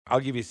I'll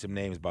give you some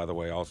names, by the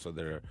way, also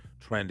that are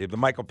trendy. The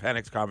Michael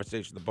Penix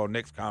conversation, the Bo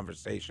Nix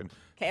conversation.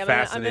 Okay, I'm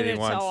fascinating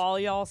going to tell ones. all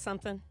y'all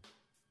something.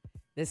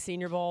 This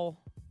Senior Bowl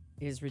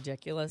is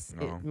ridiculous.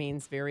 No. It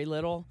means very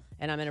little.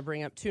 And I'm going to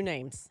bring up two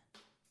names,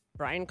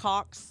 Brian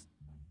Cox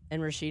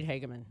and Rashid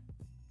Hageman.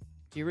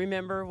 Do you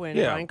remember when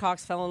Brian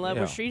Cox fell in love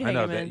with Rashid Hageman? I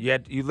know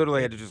that. You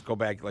literally had to just go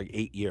back like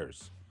 8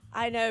 years.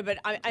 I know, but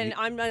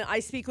I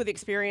speak with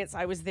experience.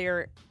 I was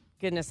there,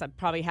 goodness,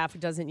 probably half a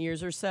dozen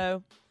years or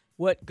so.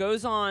 What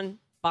goes on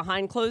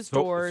behind closed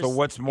doors. So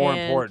what's more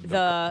important?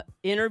 The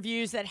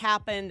interviews that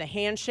happen, the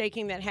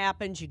handshaking that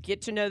happens, you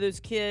get to know those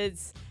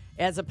kids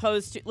as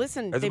opposed to,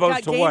 listen, as they've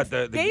opposed got to what?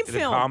 game The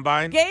film.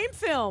 combine? Game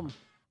film.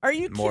 Are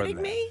you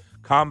kidding me?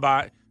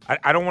 Combine.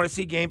 I don't want to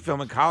see game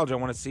film in college. I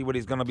want to see what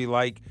he's going to be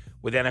like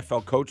with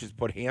NFL coaches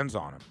put hands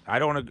on him. I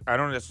don't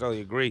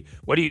necessarily agree.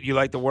 What do you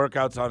like the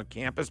workouts on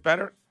campus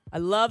better? I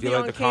love the like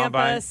on the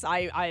campus.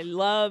 I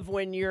love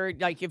when you're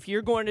like if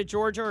you're going to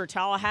Georgia or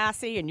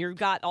Tallahassee and you've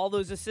got all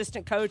those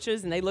assistant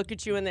coaches and they look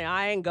at you in the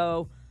eye and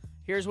go,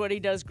 "Here's what he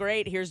does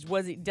great. Here's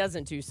what he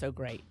doesn't do so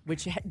great,"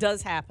 which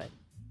does happen.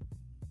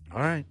 All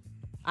right.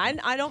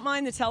 I don't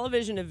mind the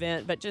television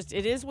event, but just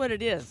it is what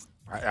it is.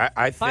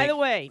 I think. By the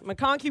way,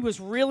 McConkey was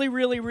really,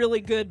 really, really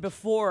good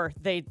before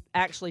they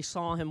actually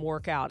saw him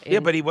work out. Yeah,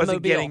 but he wasn't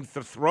Mobile. getting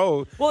the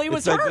throw. Well, he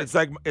was hurt. It's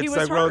like he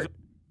was Rose. hurt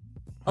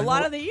a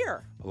lot of the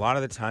year. A lot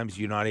of the times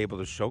you're not able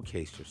to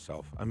showcase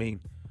yourself. I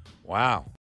mean, wow.